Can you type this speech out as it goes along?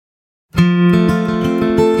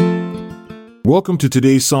Welcome to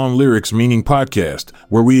today's Song Lyrics Meaning podcast,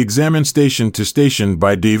 where we examine Station to Station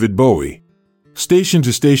by David Bowie. Station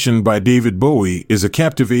to Station by David Bowie is a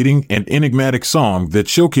captivating and enigmatic song that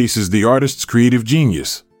showcases the artist's creative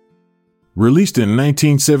genius. Released in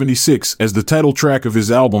 1976 as the title track of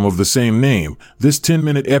his album of the same name, this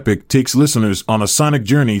 10-minute epic takes listeners on a sonic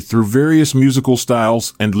journey through various musical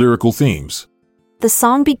styles and lyrical themes. The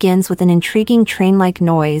song begins with an intriguing train-like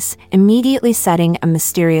noise, immediately setting a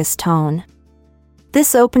mysterious tone.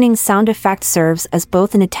 This opening sound effect serves as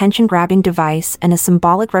both an attention-grabbing device and a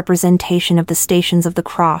symbolic representation of the Stations of the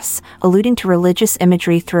Cross, alluding to religious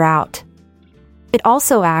imagery throughout. It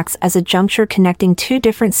also acts as a juncture connecting two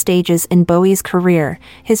different stages in Bowie's career,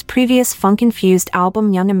 his previous funk-infused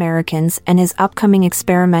album Young Americans and his upcoming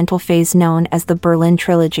experimental phase known as the Berlin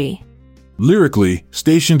Trilogy. Lyrically,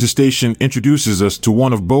 Station to Station introduces us to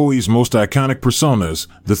one of Bowie's most iconic personas,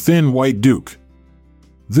 the Thin White Duke.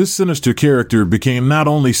 This sinister character became not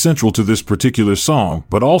only central to this particular song,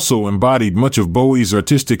 but also embodied much of Bowie's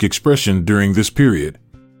artistic expression during this period.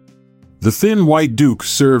 The Thin White Duke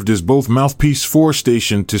served as both mouthpiece for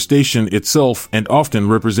Station to Station itself and often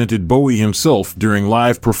represented Bowie himself during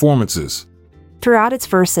live performances. Throughout its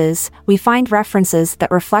verses, we find references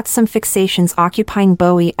that reflect some fixations occupying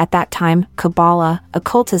Bowie at that time: Kabbalah,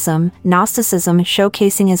 occultism, Gnosticism,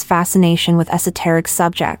 showcasing his fascination with esoteric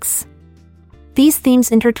subjects. These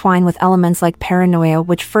themes intertwine with elements like paranoia,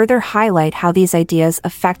 which further highlight how these ideas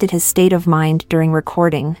affected his state of mind during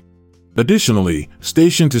recording. Additionally,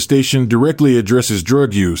 Station to Station directly addresses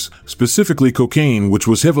drug use, specifically cocaine, which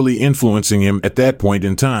was heavily influencing him at that point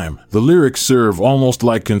in time. The lyrics serve almost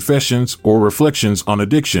like confessions or reflections on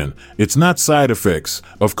addiction. It's not side effects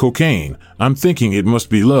of cocaine. I'm thinking it must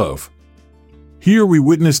be love. Here we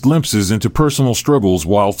witness glimpses into personal struggles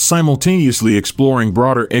while simultaneously exploring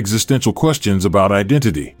broader existential questions about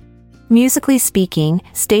identity. Musically speaking,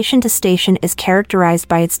 Station to Station is characterized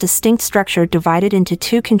by its distinct structure divided into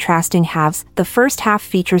two contrasting halves. The first half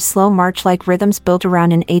features slow march-like rhythms built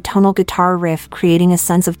around an atonal guitar riff, creating a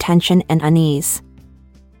sense of tension and unease.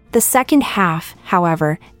 The second half,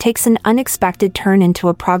 however, takes an unexpected turn into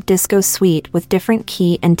a prog disco suite with different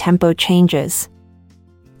key and tempo changes.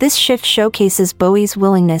 This shift showcases Bowie's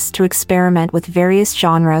willingness to experiment with various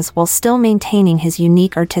genres while still maintaining his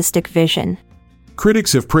unique artistic vision.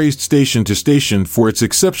 Critics have praised Station to Station for its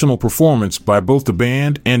exceptional performance by both the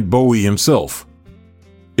band and Bowie himself.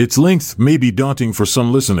 Its length may be daunting for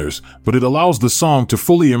some listeners, but it allows the song to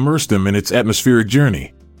fully immerse them in its atmospheric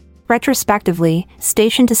journey. Retrospectively,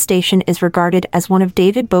 Station to Station is regarded as one of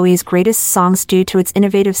David Bowie's greatest songs due to its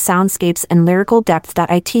innovative soundscapes and lyrical depth that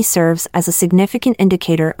it serves as a significant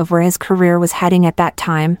indicator of where his career was heading at that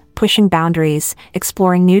time, pushing boundaries,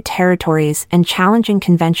 exploring new territories, and challenging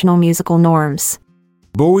conventional musical norms.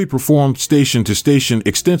 Bowie performed Station to Station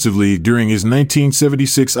extensively during his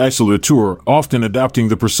 1976 Isola tour, often adopting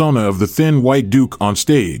the persona of the Thin White Duke on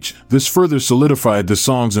stage. This further solidified the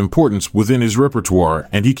song's importance within his repertoire,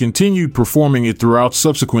 and he continued performing it throughout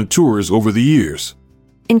subsequent tours over the years.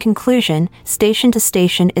 In conclusion, Station to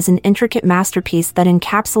Station is an intricate masterpiece that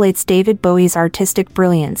encapsulates David Bowie's artistic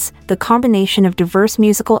brilliance. The combination of diverse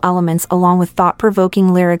musical elements along with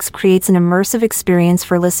thought-provoking lyrics creates an immersive experience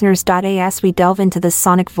for listeners. As we delve into this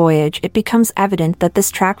sonic voyage, it becomes evident that this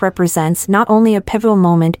track represents not only a pivotal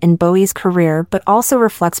moment in Bowie's career but also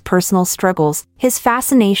reflects personal struggles, his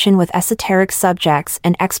fascination with esoteric subjects,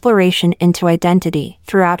 and exploration into identity.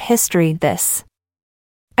 Throughout history, this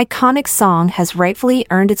iconic song has rightfully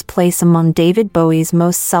earned its place among David Bowie's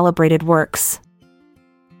most celebrated works.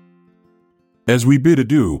 As we bid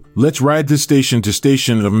adieu, let's ride this Station to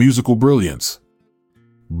Station of musical brilliance.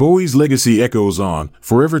 Bowie's legacy echoes on,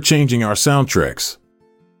 forever changing our soundtracks.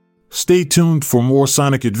 Stay tuned for more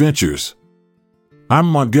sonic adventures. I'm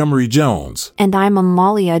Montgomery Jones. And I'm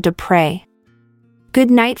Amalia Dupre. Good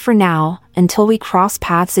night for now, until we cross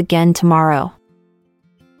paths again tomorrow.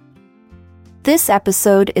 This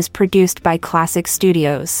episode is produced by Classic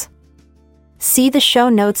Studios. See the show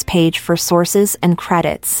notes page for sources and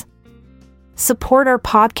credits. Support our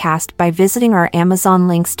podcast by visiting our Amazon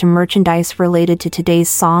links to merchandise related to today's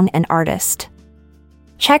song and artist.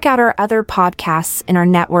 Check out our other podcasts in our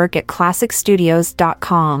network at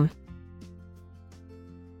classicstudios.com.